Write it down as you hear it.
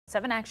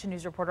7 Action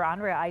News reporter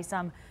Andrea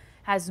Isom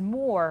has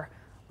more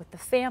with the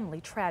family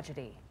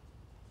tragedy.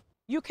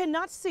 You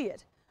cannot see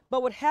it,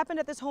 but what happened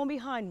at this home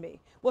behind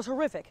me was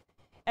horrific.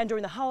 And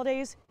during the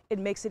holidays, it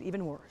makes it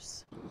even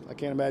worse. I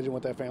can't imagine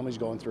what that family's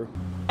going through.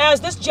 As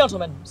this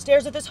gentleman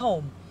stares at this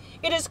home,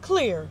 it is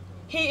clear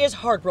he is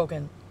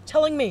heartbroken,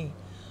 telling me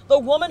the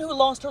woman who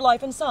lost her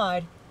life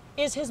inside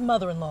is his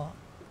mother-in-law.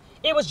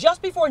 It was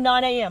just before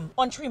 9 a.m.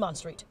 on Tremont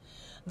Street.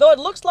 Though it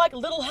looks like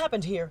little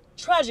happened here,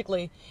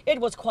 tragically,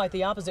 it was quite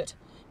the opposite.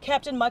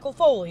 Captain Michael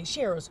Foley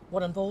shares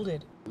what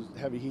unfolded.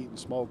 Heavy heat and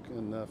smoke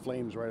and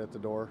flames right at the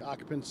door.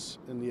 Occupants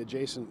in the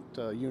adjacent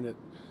unit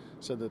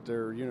said that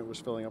their unit was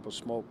filling up with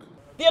smoke.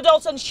 The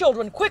adults and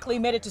children quickly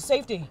made it to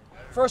safety.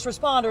 First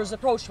responders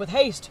approached with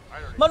haste.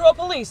 Monroe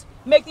police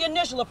make the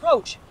initial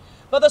approach,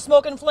 but the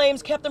smoke and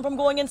flames kept them from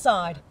going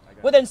inside.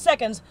 Within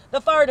seconds,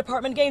 the fire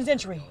department gains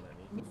entry.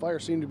 The fire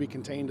seemed to be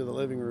contained to the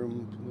living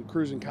room. The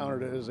crews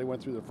encountered it as they went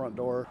through the front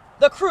door.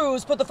 The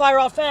crews put the fire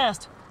out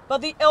fast,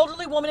 but the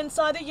elderly woman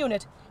inside the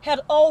unit had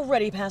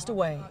already passed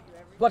away.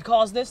 What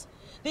caused this?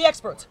 The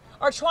experts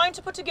are trying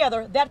to put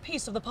together that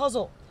piece of the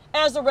puzzle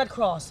as the Red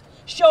Cross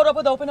showed up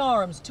with open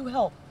arms to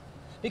help.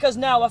 Because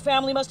now a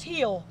family must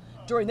heal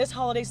during this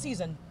holiday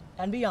season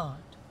and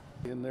beyond.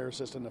 And they're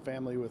assisting the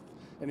family with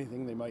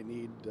anything they might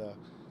need,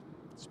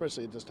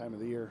 especially at this time of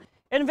the year.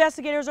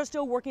 Investigators are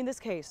still working this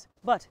case,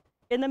 but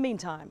in the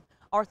meantime,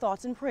 our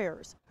thoughts and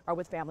prayers are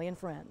with family and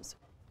friends.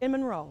 In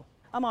Monroe,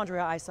 I'm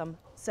Andrea Isom,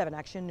 7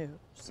 Action News.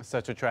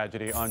 Such a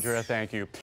tragedy. Andrea, thank you.